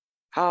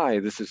Hi,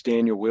 this is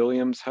Daniel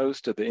Williams,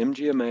 host of the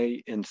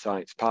MGMA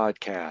Insights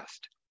podcast.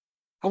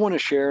 I want to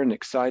share an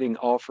exciting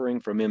offering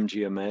from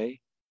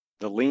MGMA,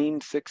 the Lean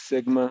Six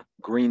Sigma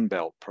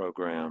Greenbelt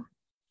program.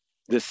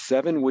 This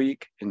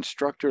 7-week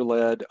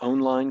instructor-led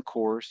online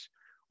course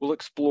will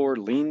explore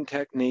lean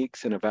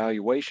techniques and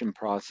evaluation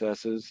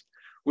processes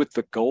with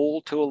the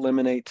goal to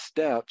eliminate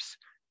steps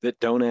that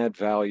don't add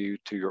value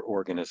to your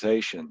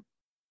organization.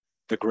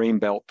 The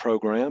Greenbelt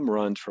program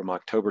runs from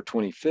October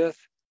 25th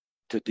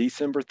to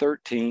December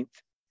 13th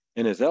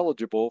and is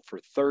eligible for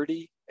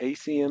 30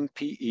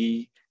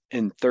 ACMPE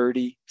and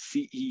 30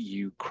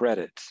 CEU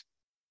credits.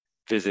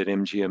 Visit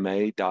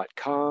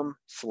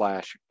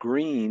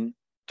mgma.com/green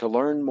to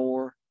learn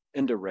more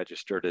and to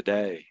register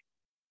today.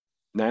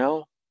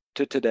 Now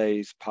to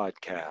today's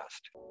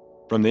podcast.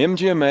 From the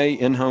MGMA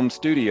in-home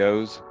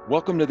studios,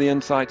 welcome to the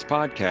Insights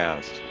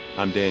Podcast.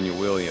 I'm Daniel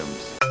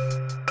Williams.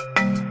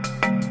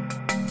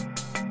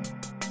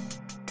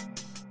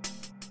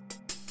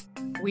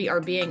 We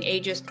are being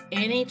ageist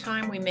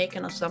anytime we make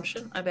an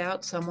assumption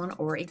about someone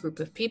or a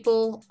group of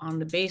people on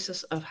the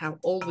basis of how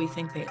old we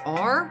think they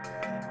are.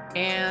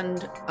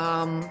 And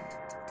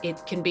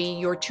it can be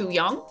you're too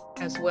young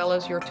as well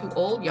as you're too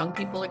old. Young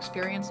people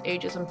experience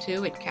ageism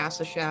too. It casts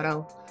a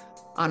shadow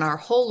on our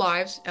whole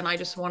lives. And I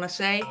just want to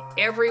say,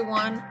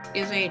 everyone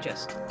is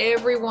ageist.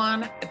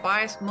 Everyone,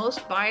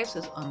 most bias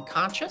is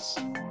unconscious.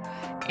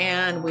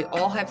 And we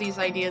all have these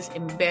ideas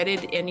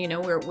embedded in,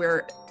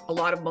 we're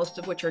most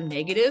of which are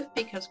negative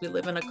because we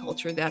live in a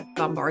culture that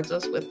bombards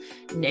us with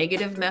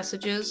negative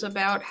messages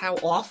about how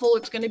awful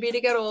it's going to be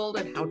to get old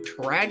and how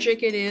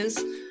tragic it is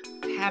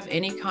to have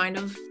any kind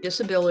of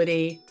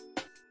disability.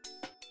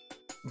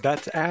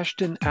 That's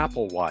Ashton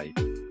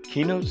Applewhite,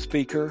 keynote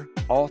speaker,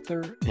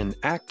 author, and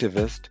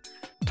activist,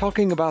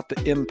 talking about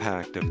the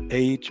impact of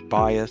age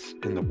bias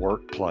in the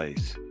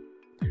workplace.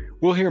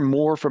 We'll hear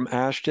more from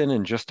Ashton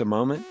in just a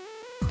moment,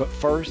 but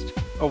first,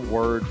 a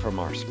word from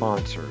our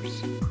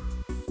sponsors.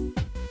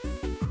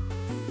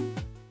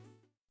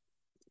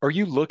 Are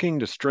you looking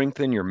to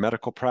strengthen your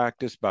medical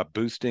practice by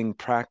boosting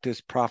practice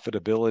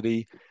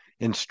profitability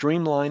and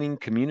streamlining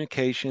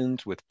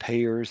communications with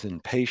payers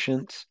and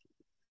patients?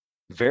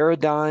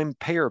 Veradigm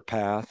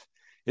PayerPath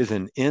is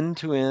an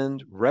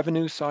end-to-end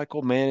revenue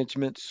cycle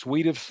management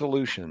suite of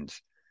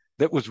solutions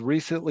that was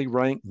recently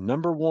ranked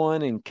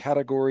 #1 in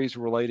categories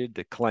related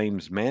to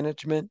claims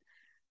management,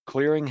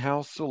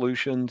 clearinghouse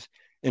solutions,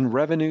 and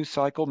revenue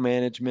cycle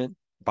management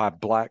by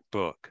Black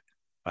Book,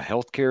 a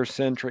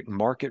healthcare-centric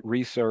market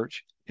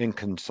research and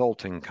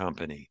consulting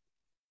company.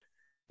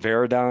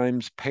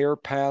 Veradigm's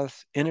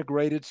PayerPath's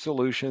integrated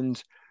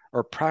solutions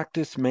are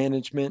practice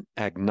management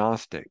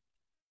agnostic,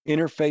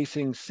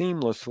 interfacing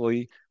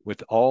seamlessly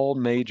with all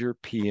major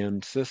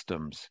PM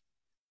systems.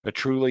 A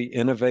truly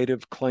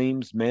innovative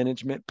claims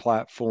management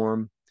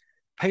platform,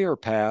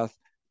 PayerPath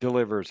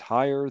delivers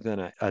higher than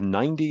a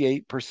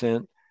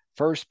 98%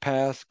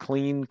 first-pass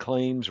clean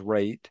claims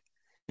rate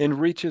and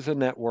reaches a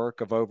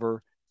network of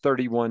over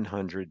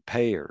 3,100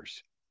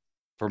 payers.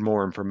 For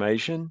more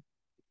information,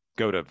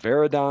 go to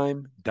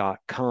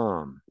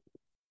veradigm.com.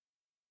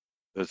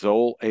 The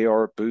Zoll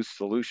AR Boost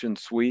Solution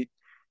Suite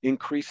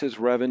increases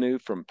revenue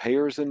from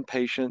payers and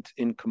patients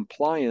in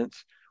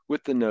compliance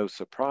with the No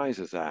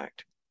Surprises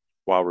Act,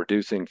 while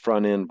reducing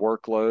front-end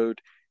workload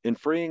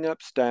and freeing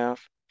up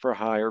staff for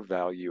higher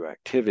value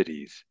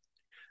activities.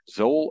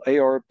 Zoll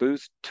AR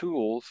Boost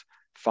tools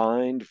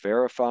find,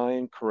 verify,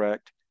 and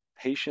correct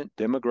patient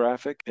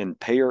demographic and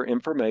payer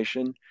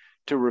information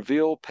to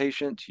reveal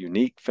patients'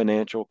 unique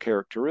financial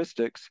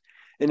characteristics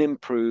and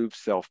improve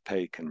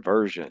self-pay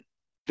conversion.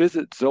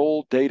 Visit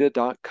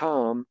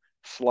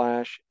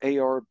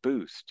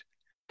zolldata.com/ARBoost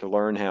to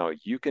learn how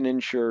you can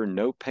ensure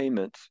no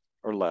payments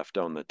are left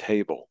on the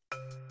table.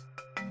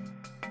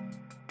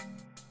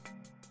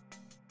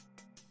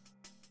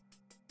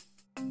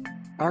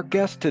 Our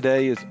guest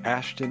today is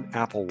Ashton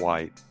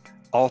Applewhite,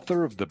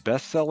 author of the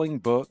best-selling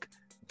book,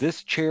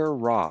 This Chair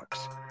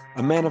Rocks,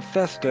 a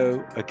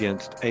manifesto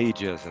against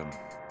ageism.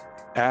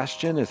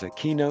 Ashton is a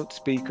keynote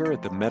speaker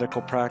at the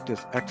Medical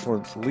Practice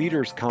Excellence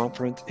Leaders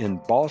Conference in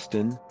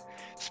Boston,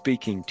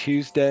 speaking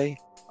Tuesday,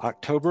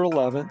 October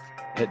 11th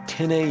at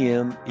 10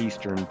 a.m.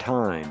 Eastern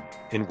Time,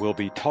 and will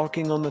be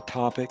talking on the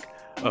topic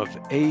of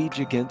Age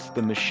Against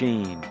the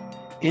Machine,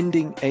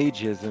 Ending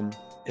Ageism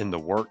in the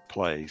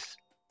Workplace.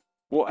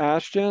 Well,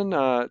 Ashton,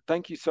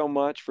 thank you so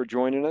much for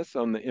joining us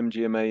on the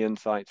MGMA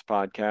Insights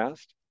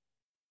podcast.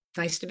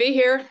 Nice to be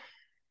here.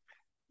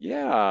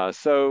 Yeah,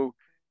 so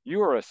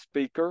you are a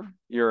speaker,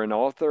 you're an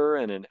author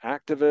and an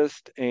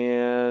activist,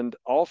 and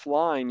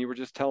offline you were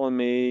just telling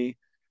me,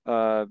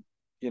 that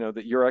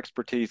your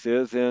expertise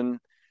is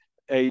in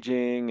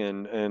aging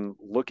and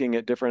looking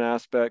at different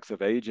aspects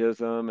of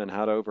ageism and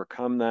how to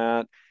overcome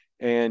that.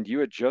 And you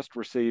had just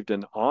received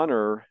an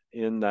honor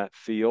in that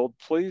field.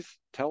 Please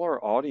tell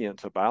our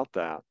audience about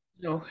that.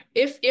 No,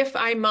 if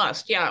I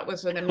must, yeah, it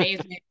was an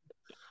amazing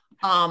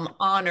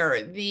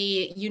honor.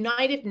 The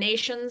United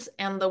Nations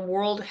and the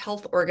World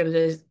Health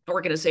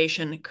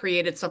Organization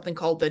created something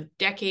called the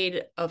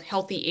Decade of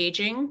Healthy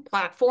Aging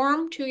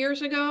platform 2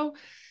 years ago.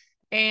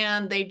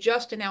 And they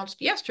just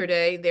announced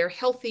yesterday their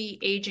Healthy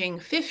Aging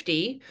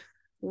 50,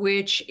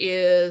 which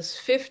is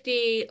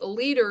 50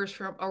 leaders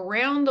from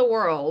around the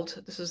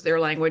world. This is their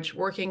language,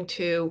 working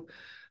to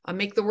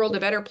make the world a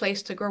better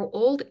place to grow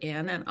old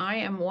in. And I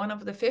am one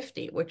of the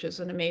 50, which is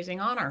an amazing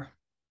honor.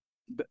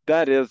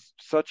 That is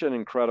such an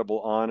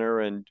incredible honor,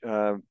 and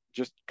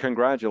just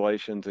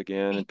congratulations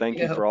again, and Thank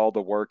thank you for you. all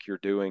the work you're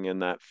doing in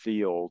that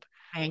field.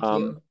 Thank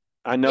Um, you.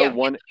 I know Yeah, and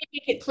let one, me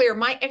make it clear,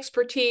 my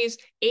expertise,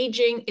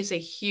 aging is a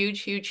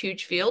huge, huge,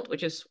 huge field,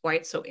 which is why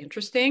it's so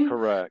interesting.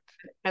 correct.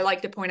 I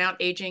like to point out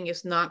aging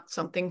is not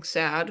something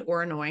sad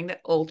or annoying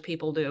that old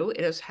people do.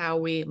 It is how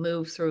we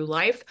move through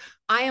life.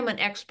 I am an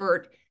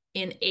expert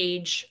in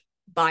age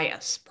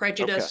bias,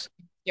 Okay. prejudice,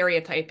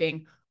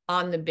 stereotyping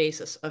on the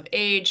basis of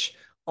age,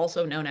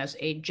 also known as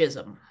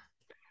ageism.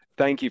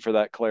 Thank you for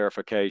that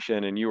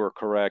clarification. And you are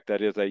correct.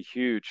 That is a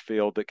huge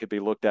field that could be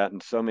looked at in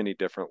so many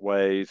different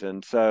ways.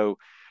 And so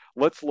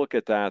let's look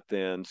at that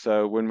then.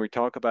 So when we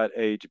talk about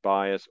age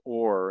bias,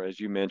 or as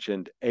you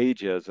mentioned,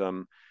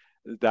 ageism,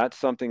 that's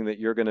something that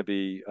you're going to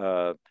be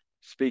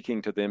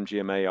speaking to the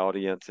MGMA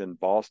audience in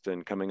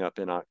Boston coming up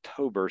in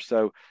October.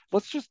 So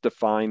let's just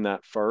define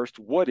that first.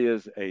 What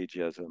is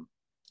ageism?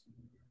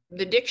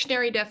 The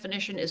dictionary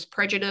definition is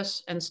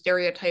prejudice and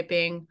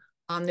stereotyping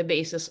on the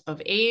basis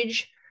of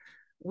age.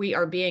 We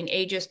are being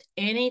ageist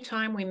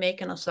anytime we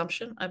make an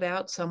assumption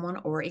about someone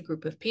or a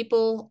group of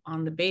people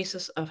on the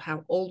basis of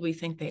how old we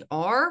think they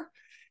are.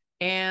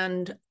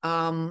 And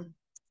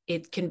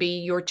it can be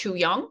you're too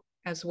young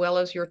as well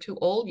as you're too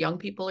old. Young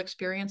people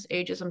experience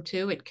ageism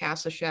too. It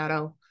casts a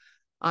shadow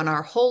on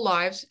our whole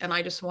lives. And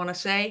I just want to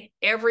say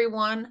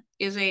everyone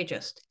is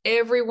ageist.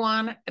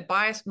 Everyone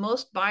bias,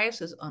 most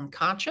bias is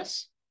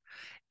unconscious.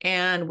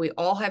 And we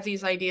all have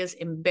these ideas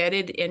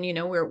embedded in,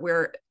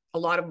 we're a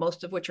lot of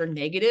most of which are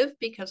negative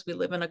because we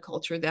live in a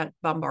culture that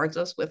bombards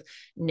us with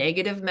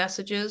negative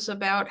messages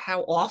about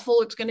how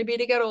awful it's going to be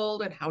to get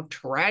old and how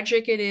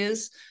tragic it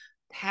is to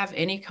have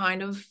any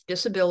kind of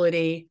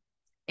disability.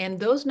 And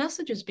those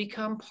messages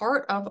become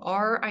part of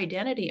our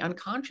identity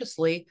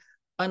unconsciously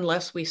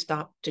unless we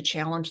stop to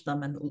challenge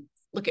them and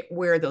look at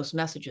where those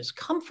messages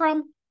come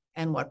from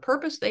and what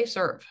purpose they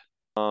serve.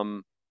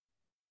 Um,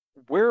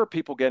 where are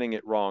people getting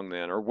it wrong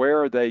then, or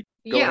where are they?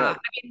 Go Yeah, ahead.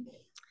 I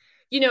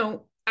mean,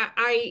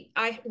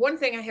 one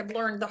thing I have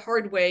learned the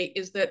hard way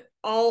is that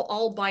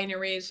all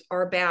binaries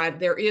are bad.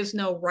 There is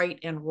no right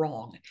and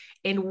wrong.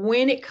 And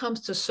when it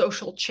comes to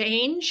social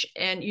change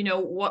and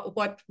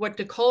what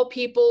to call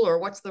people or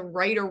what's the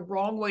right or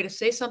wrong way to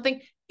say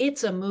something,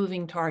 it's a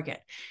moving target.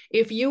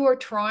 If you are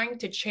trying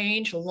to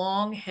change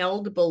long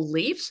held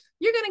beliefs,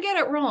 you're going to get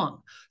it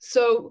wrong.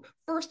 So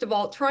first of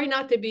all, try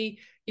not to be,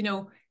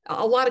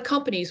 a lot of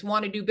companies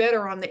want to do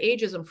better on the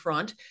ageism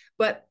front,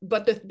 but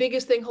the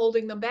biggest thing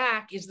holding them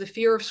back is the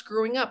fear of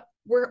screwing up.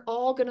 We're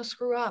all going to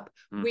screw up.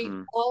 We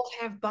Mm-hmm. all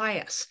have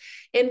bias.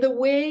 And the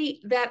way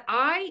that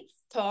I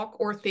talk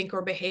or think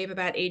or behave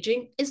about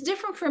aging is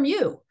different from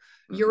you.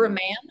 You're a Mm-hmm.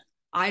 man.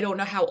 I don't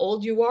know how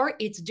old you are.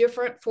 It's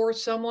different for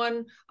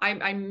someone.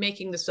 I'm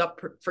making this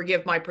up.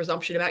 Forgive my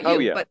presumption about Oh you,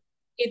 yeah. but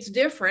it's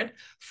different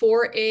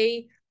for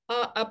a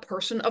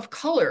person of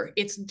color.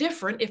 It's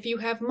different if you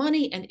have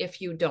money and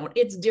if you don't.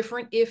 It's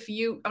different if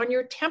you on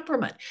your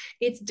temperament.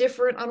 It's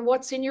different on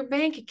what's in your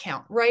bank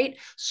account, right?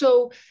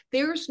 So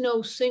there's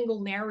no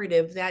single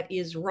narrative that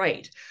is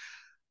right.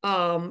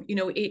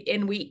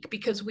 And we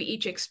because we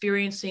each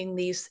experience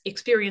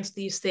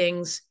these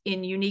things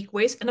in unique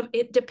ways, and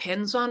it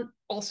depends on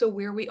also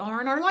where we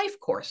are in our life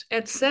course,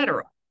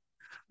 etc.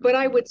 But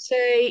I Mm-hmm. would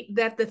say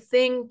that the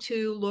thing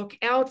to look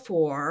out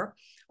for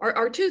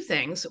are two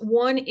things.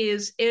 One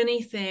is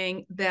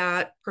anything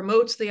that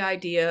promotes the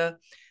idea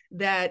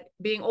that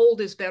being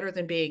old is better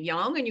than being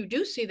young. And you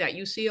do see that.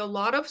 You see a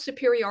lot of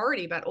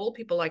superiority about old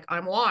people, like,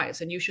 I'm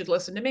wise and you should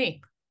listen to me.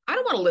 I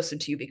don't want to listen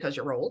to you because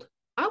you're old.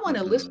 I want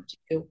to Mm-hmm. listen to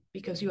you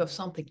because you have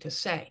something to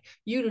say.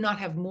 You do not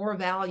have more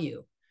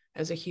value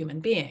as a human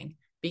being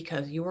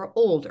because you are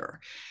older.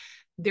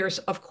 There's,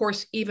 of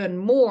course, even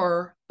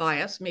more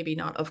bias, maybe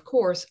not of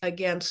course,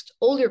 against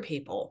older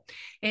people.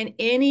 And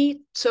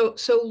so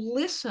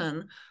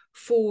listen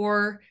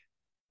for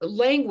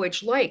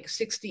language like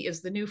 60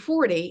 is the new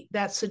 40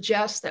 that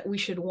suggests that we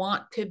should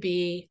want to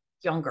be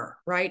younger,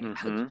 right?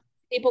 Mm-hmm.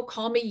 People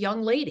call me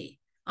young lady.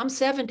 I'm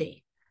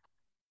 70.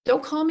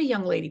 Don't call me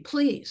young lady,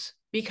 please,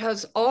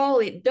 because all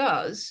it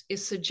does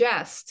is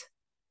suggest,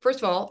 first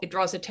of all, it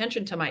draws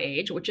attention to my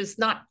age, which is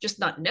not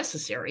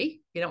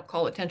necessary. You don't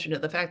call attention to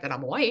the fact that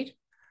I'm white,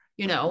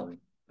 you know,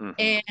 Mm-hmm. Mm-hmm.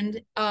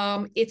 and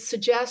it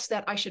suggests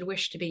that I should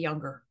wish to be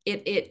younger.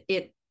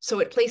 So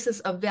it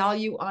places a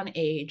value on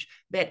age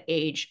that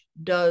age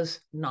does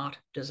not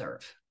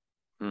deserve.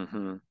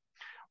 Mm-hmm.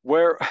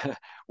 Where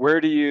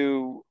where do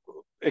you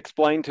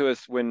explain to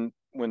us when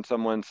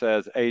someone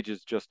says age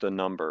is just a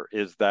number?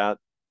 Is that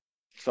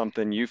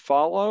something you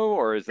follow,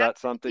 or is that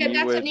something Yeah, you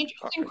that's an would?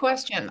 interesting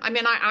question. I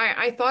mean,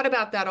 I thought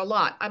about that a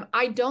lot.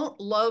 I don't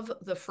love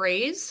the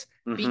phrase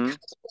Mm-hmm. because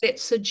what it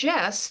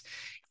suggests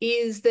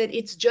is that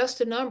it's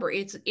just a number.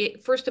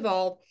 It first of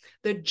all,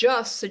 the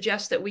just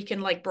suggests that we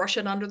can like brush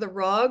it under the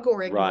rug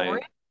or ignore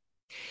Right. it.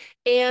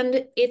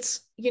 And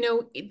it's,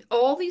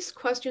 all these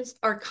questions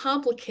are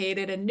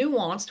complicated and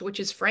nuanced, which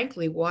is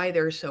frankly why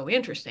they're so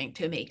interesting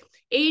to me.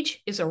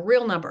 Age is a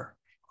real number.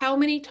 How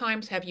many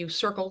times have you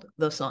circled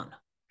the sun?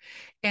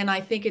 And I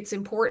think it's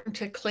important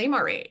to claim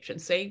our age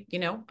and say,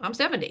 I'm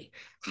 70.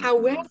 Mm-hmm.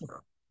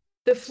 However,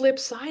 the flip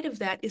side of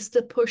that is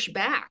to push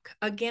back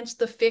against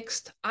the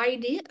fixed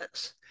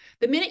ideas.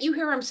 The minute you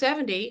hear I'm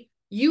 70,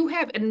 you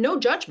have and no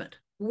judgment.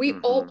 We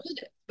all Mm-hmm. did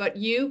it, but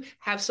you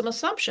have some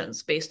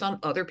assumptions based on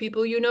other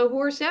people who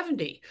are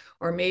 70.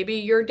 Or maybe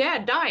your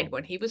dad died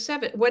when he was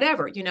 7,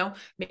 whatever,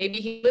 maybe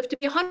he lived to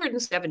be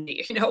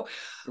 170,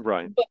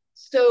 Right. But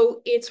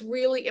so it's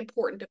really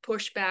important to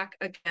push back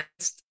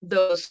against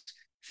those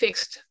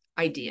fixed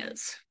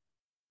ideas.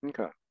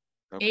 Okay.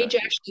 Age Okay.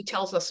 actually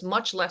tells us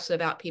much less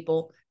about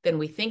people than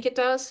we think it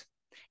does.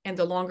 And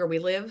the longer we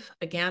live,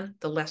 again,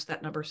 the less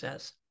that number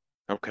says.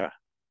 Okay.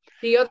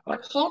 The other Uh,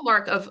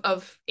 hallmark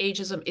of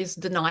ageism is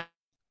denial.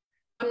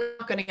 I'm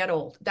not going to get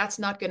old. That's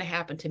not going to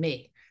happen to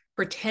me.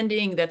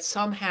 Pretending that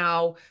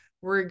somehow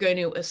we're going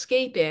to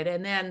escape it.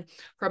 And then,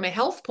 from a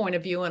health point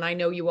of view, and I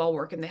know you all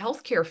work in the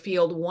healthcare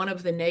field, one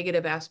of the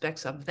negative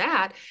aspects of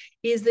that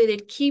is that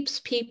it keeps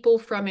people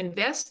from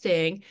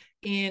investing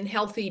in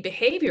healthy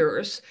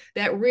behaviors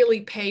that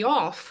really pay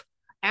off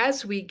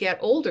as we get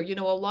older.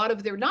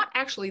 There are not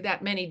actually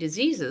that many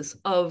diseases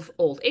of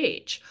old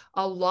age.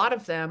 A lot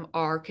of them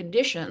are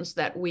conditions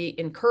that we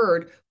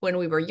incurred when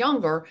we were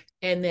younger,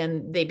 and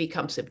then they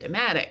become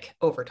symptomatic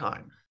over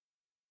time.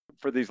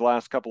 for these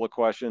last couple of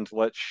questions,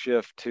 let's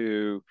shift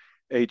to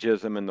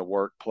ageism in the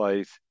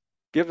workplace.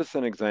 Give us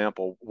an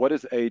example. What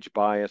does age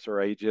bias or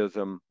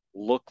ageism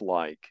look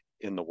like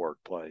in the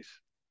workplace?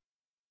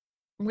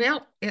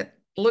 Well, it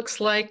looks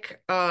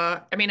like,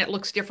 it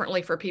looks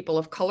differently for people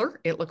of color.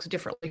 It looks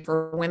differently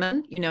for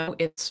women.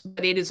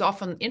 But it is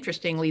often,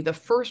 interestingly, the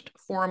first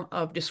form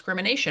of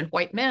discrimination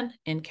white men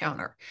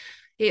encounter.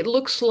 It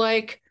looks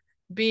like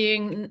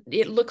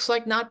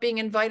not being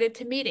invited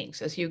to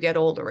meetings as you get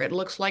older. It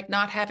looks like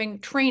not having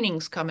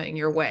trainings coming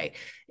your way.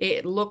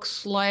 It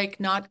looks like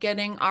not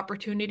getting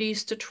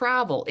opportunities to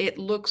travel. It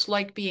looks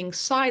like being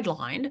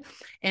sidelined.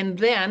 And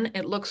then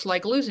it looks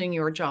like losing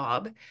your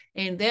job.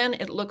 And then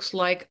it looks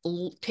like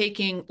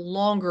taking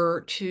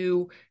longer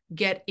to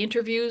get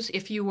interviews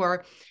if you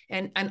are,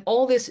 and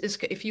all this is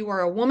if you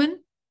are a woman,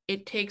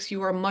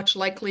 you are much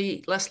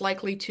less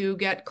likely to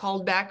get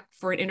called back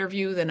for an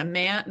interview than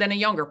a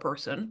younger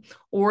person,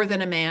 or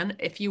than a man.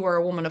 If you are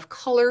a woman of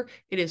color,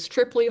 it is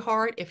triply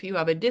hard. If you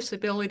have a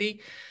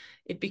disability,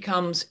 it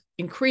becomes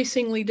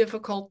increasingly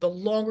difficult. The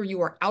longer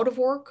you are out of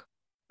work,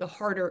 the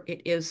harder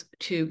it is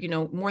to,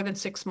 more than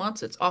 6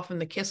 months. It's often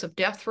the kiss of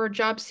death for a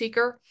job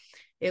seeker.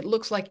 It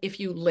looks like if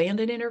you land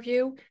an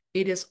interview,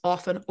 it is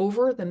often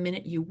over the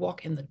minute you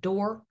walk in the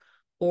door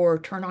or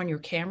turn on your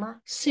camera,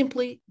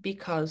 simply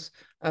because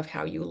of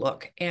how you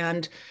look.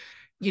 And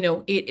the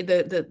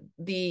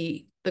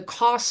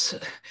costs,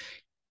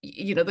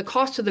 the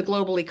cost to the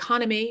global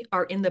economy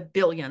are in the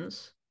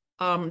billions.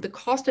 The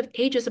cost of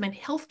ageism in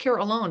healthcare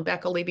alone,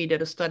 Becca Levy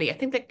did a study. I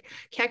think that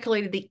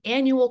calculated the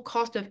annual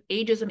cost of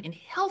ageism in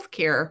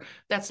healthcare.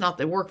 That's not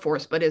the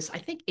workforce, but is I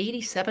think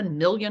 $87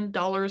 million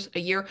a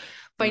year. Mm,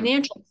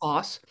 Financial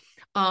costs.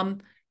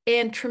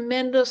 And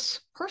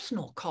tremendous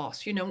personal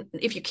costs.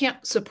 If you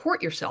can't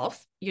support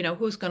yourself,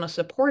 who's going to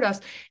support us?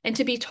 And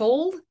to be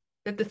told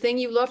that the thing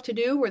you love to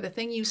do or the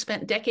thing you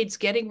spent decades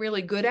getting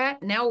really good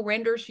at now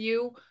renders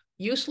you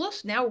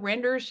useless, now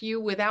renders you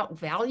without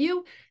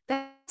value,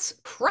 that's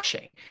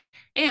crushing.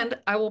 And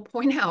I will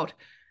point out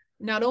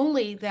not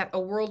only that a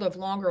world of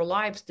longer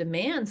lives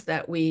demands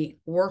that we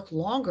work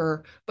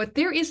longer, but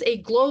there is a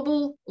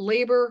global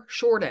labor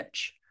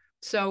shortage.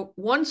 So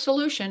one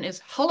solution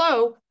is,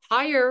 hello,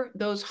 hire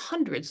those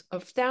hundreds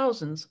of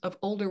thousands of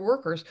older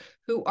workers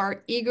who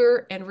are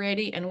eager and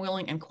ready and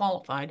willing and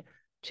qualified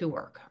to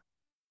work.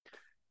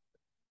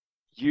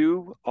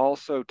 You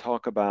also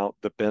talk about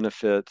the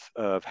benefits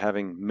of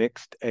having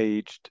mixed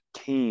aged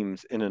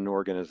teams in an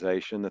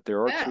organization, that there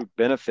are Yeah. true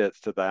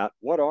benefits to that.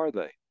 What are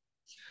they?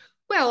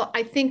 Well,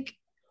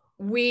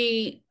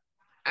 we,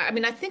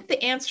 I think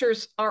the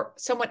answers are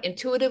somewhat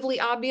intuitively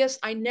obvious.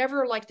 I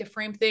never like to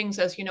frame things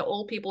as,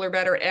 old people are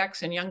better at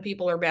X and young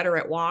people are better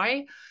at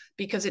Y,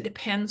 because it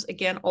depends,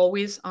 again,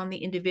 always on the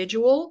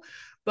individual.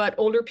 But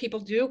older people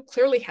do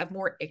clearly have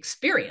more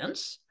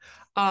experience.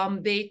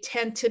 They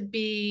tend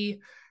to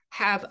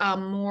have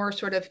more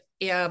sort of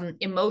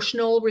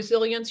emotional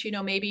resilience,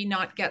 maybe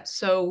not get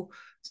so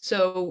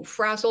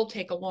frazzled,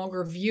 take a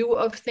longer view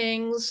of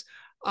things.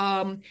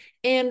 And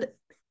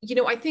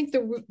I think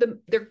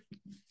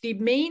the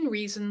main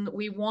reason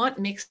we want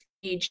mixed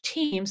age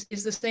teams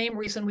is the same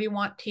reason we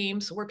want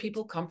teams where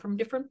people come from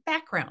different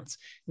backgrounds,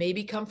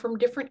 maybe come from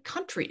different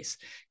countries,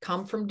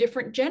 come from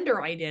different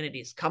gender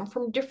identities, come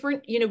from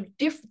different,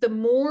 the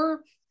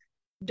more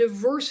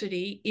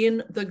diversity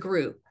in the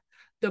group,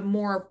 the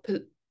more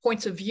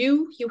points of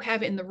view you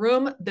have in the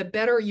room, the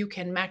better you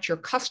can match your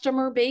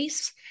customer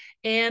base,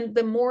 and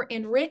the more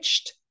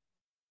enriched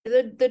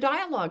the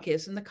dialogue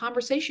is and the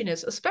conversation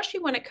is,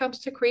 especially when it comes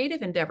to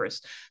creative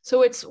endeavors.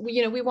 So it's,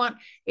 we want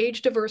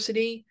age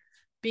diversity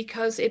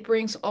because it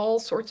brings all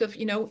sorts of,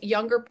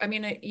 younger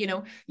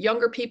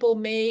people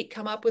may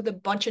come up with a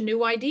bunch of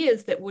new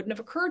ideas that wouldn't have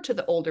occurred to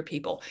the older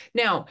people.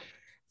 Now,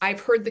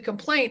 I've heard the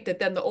complaint that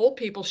then the old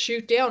people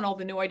shoot down all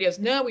the new ideas.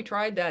 No, we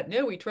tried that.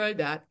 No, we tried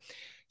that.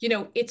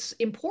 It's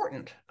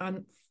important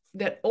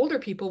that older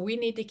people, we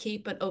need to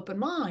keep an open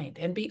mind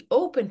and be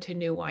open to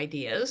new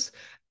ideas.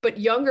 But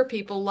younger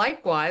people,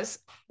 likewise,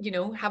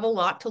 have a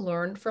lot to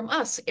learn from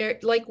us.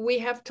 Like we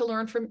have to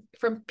learn from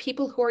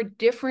people who are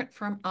different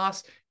from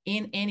us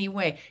in any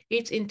way.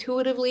 It's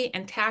intuitively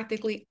and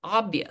tactically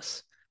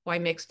obvious why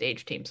mixed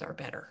age teams are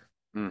better.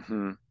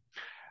 Mm-hmm.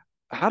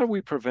 How do we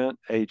prevent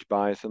age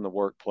bias in the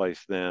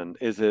workplace then?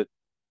 Is it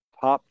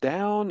top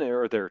down?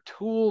 Are there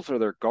tools? Are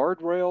there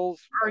guardrails?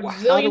 There are How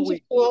do zillions of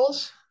we?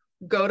 tools.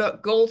 Go to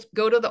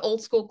the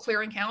old school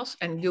clearinghouse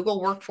and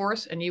Google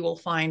Workforce, and you will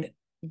find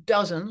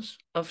dozens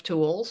of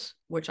tools,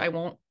 which I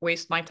won't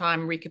waste my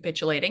time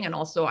recapitulating. And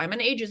also, I'm an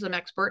ageism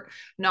expert,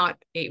 not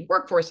a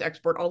workforce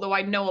expert, although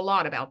I know a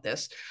lot about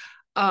this.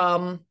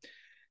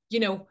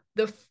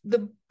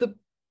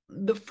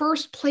 The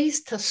first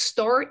place to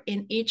start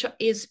in each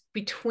is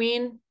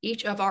between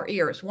each of our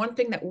ears. One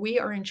thing that we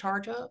are in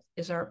charge of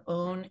is our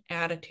own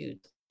attitude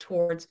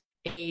towards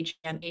age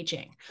and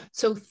aging.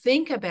 So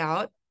think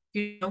about,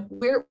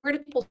 where do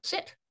people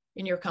sit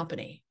in your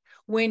company?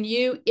 When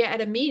you at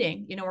a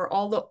meeting,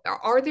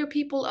 are there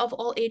people of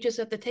all ages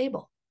at the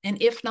table?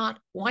 And if not,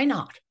 why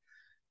not?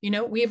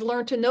 We've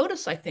learned to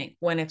notice, I think,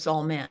 when it's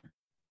all men.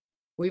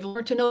 We've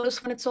learned to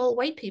notice when it's all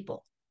white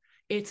people.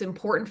 It's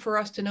important for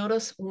us to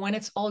notice when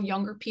it's all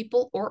younger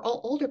people or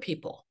all older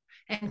people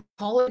and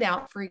call it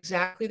out for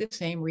exactly the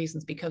same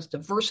reasons, because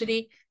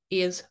diversity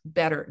is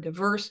better.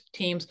 Diverse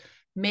teams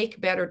make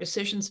better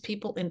decisions.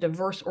 People in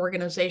diverse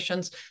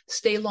organizations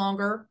stay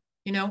longer,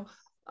 they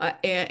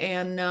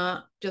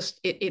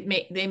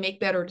make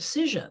better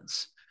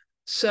decisions.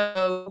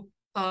 So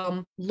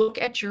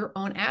look at your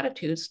own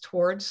attitudes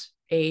towards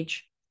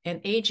age and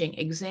aging.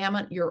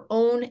 Examine your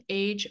own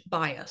age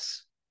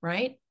bias,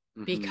 right?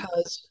 Mm-hmm.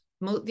 Because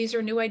these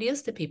are new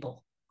ideas to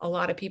people, a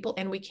lot of people,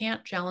 and we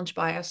can't challenge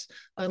bias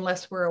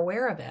unless we're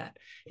aware of it.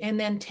 And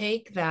then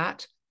take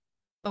that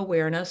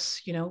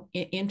awareness,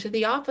 into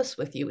the office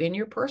with you, in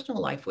your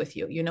personal life with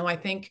you. I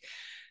think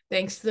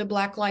thanks to the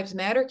Black Lives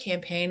Matter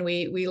campaign,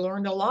 we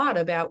learned a lot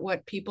about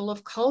what people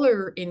of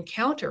color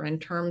encounter in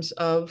terms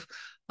of,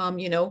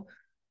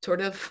 sort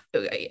of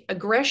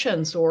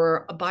aggressions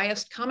or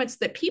biased comments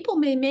that people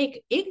may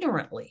make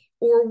ignorantly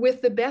or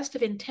with the best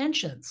of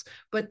intentions,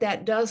 but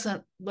that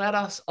doesn't let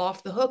us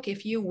off the hook.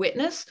 If you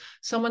witness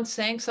someone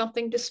saying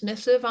something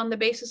dismissive on the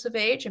basis of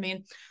age,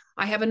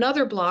 I have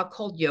another blog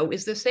called Yo,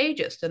 Is This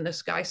Ageist? And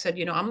this guy said,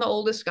 I'm the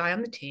oldest guy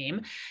on the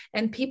team,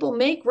 and people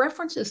make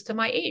references to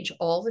my age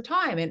all the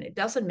time, and it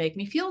doesn't make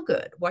me feel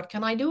good. What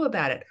can I do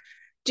about it?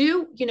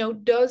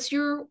 Does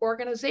your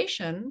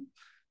organization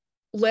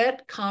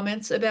let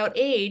comments about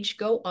age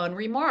go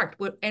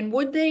unremarked? And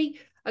would they,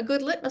 a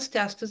good litmus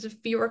test is if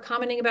you were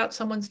commenting about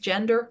someone's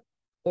gender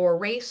or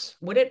race,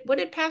 would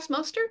it pass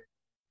muster?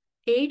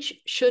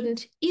 Age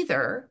shouldn't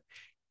either.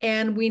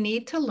 And we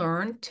need to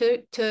learn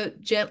to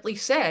gently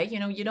say,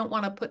 you don't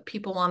want to put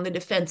people on the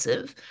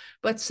defensive,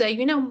 but say,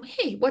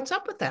 hey, what's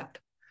up with that?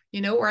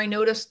 Or I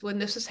noticed when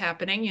this is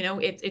happening,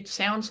 it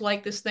sounds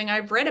like this thing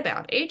I've read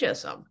about,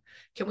 ageism.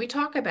 Can we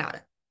talk about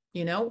it?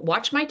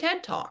 Watch my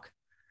TED Talk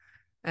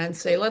and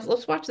say,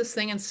 let's watch this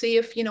thing and see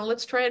if,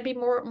 let's try and be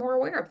more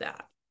aware of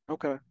that.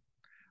 Okay.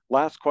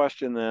 Last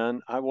question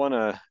then. I want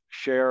to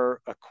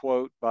share a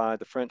quote by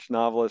the French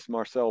novelist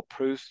Marcel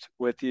Proust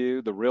with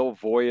you. The real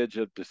voyage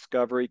of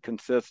discovery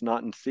consists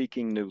not in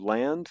seeking new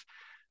lands,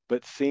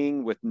 but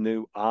seeing with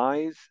new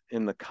eyes.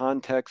 In the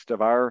context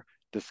of our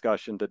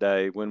discussion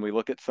today, when we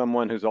look at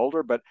someone who's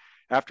older, but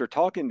after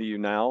talking to you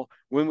now,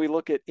 when we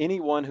look at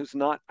anyone who's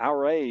not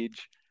our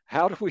age,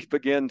 how do we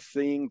begin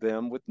seeing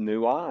them with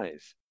new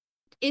eyes?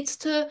 It's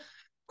to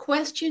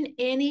question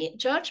any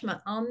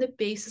judgment on the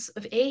basis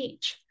of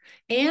age,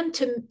 and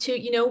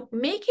to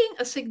making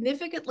a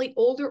significantly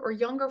older or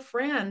younger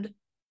friend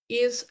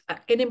is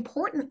an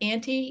important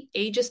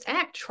anti-ageist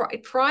act.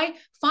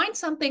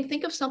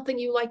 Think of something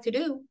you like to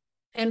do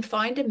and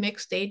find a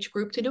mixed age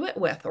group to do it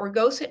with, or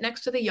go sit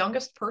next to the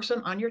youngest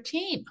person on your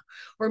team,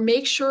 or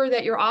make sure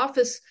that your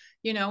office,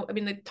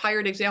 the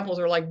tired examples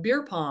are like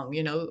beer pong,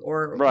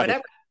 or right.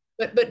 whatever.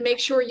 But make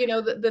sure,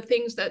 the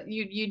things that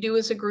you do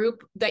as a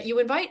group, that you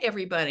invite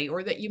everybody,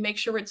 or that you make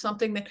sure it's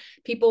something that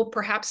people,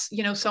 perhaps,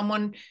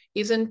 someone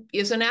isn't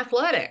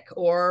athletic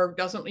or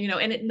doesn't,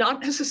 and it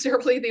not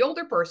necessarily the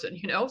older person,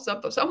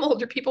 some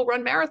older people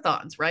run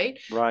marathons, right?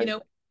 Right.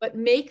 But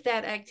make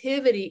that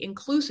activity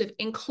inclusive,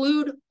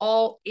 include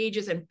all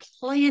ages, and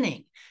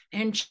planning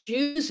and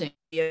choosing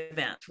the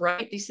event,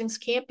 right? These things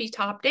can't be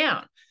top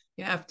down.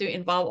 You have to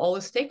involve all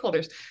the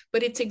stakeholders.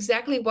 But it's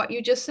exactly what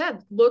you just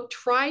said.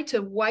 Try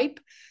to wipe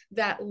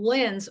that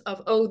lens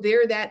of, oh,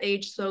 they're that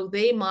age, so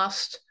they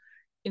must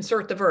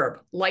insert the verb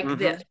like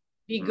this,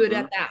 be good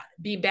at that,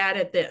 be bad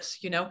at this,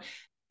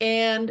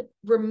 and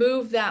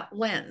remove that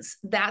lens.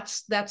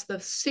 That's the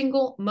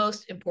single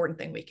most important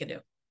thing we can do.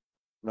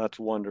 That's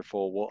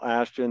wonderful. Well,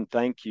 Ashton,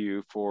 thank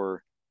you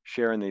for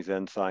sharing these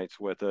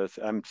insights with us.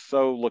 I'm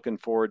so looking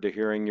forward to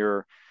hearing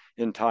your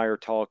entire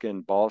talk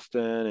in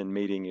Boston and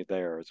meeting you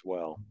there as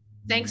well.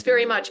 Thanks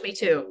very much. Me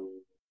too.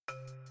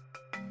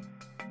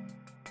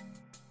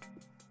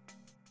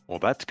 Well,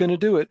 that's going to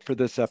do it for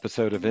this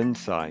episode of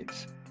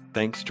Insights.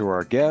 Thanks to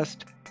our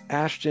guest,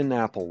 Ashton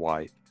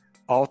Applewhite,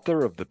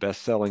 author of the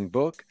best-selling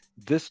book,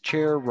 This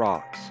Chair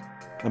Rocks,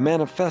 a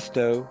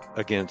manifesto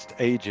against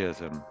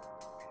ageism.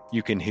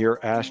 You can hear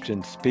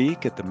Ashton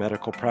speak at the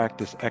Medical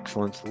Practice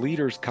Excellence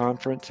Leaders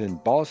Conference in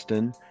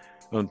Boston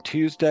on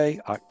Tuesday,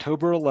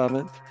 October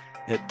 11th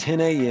at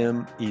 10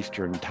 a.m.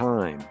 Eastern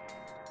Time,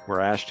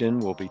 where Ashton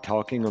will be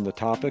talking on the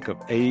topic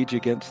of Age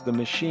Against the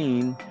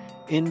Machine,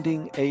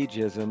 Ending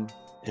Ageism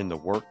in the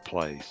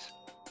Workplace.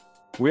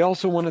 We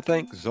also want to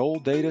thank Zoll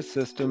Data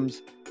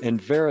Systems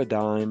and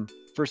Veradigm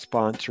for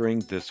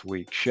sponsoring this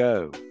week's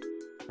show.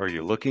 Are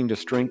you looking to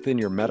strengthen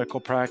your medical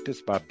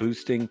practice by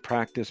boosting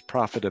practice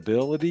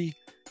profitability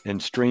and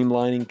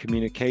streamlining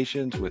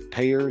communications with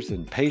payers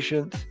and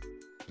patients?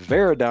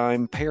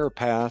 Veradigm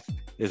PayerPath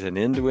is an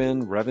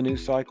end-to-end revenue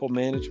cycle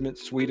management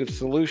suite of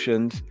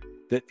solutions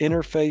that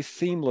interface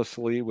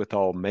seamlessly with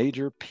all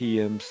major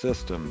PM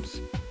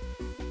systems.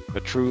 A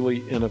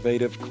truly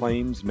innovative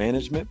claims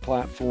management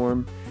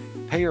platform,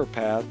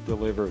 PayerPath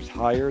delivers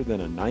higher than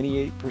a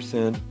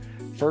 98%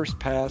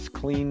 first-pass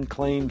clean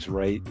claims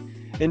rate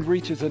and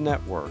reaches a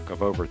network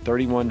of over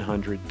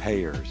 3,100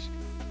 payers.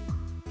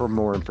 For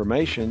more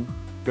information,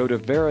 go to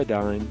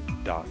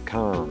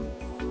Veradigm.com.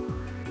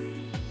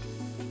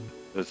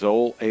 The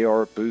Zoll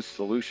AR Boost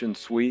Solution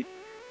Suite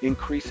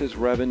increases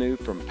revenue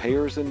from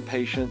payers and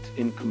patients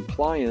in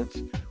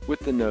compliance with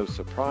the No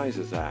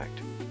Surprises Act,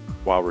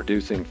 while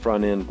reducing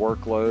front-end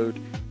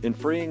workload and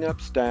freeing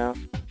up staff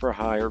for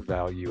higher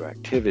value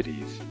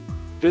activities.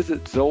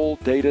 Visit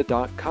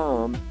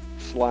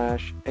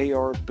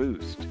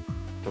ZollData.com/ARBoost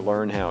to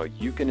learn how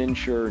you can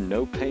ensure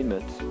no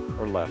payments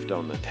are left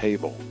on the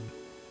table.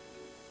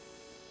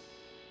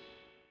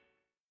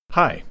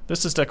 Hi,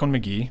 this is Declan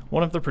McGee,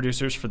 one of the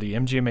producers for the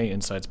MGMA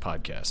Insights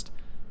podcast.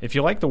 If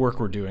you like the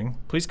work we're doing,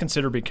 please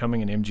consider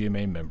becoming an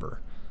MGMA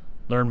member.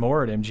 Learn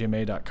more at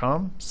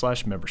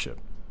mgma.com/membership.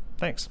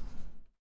 Thanks.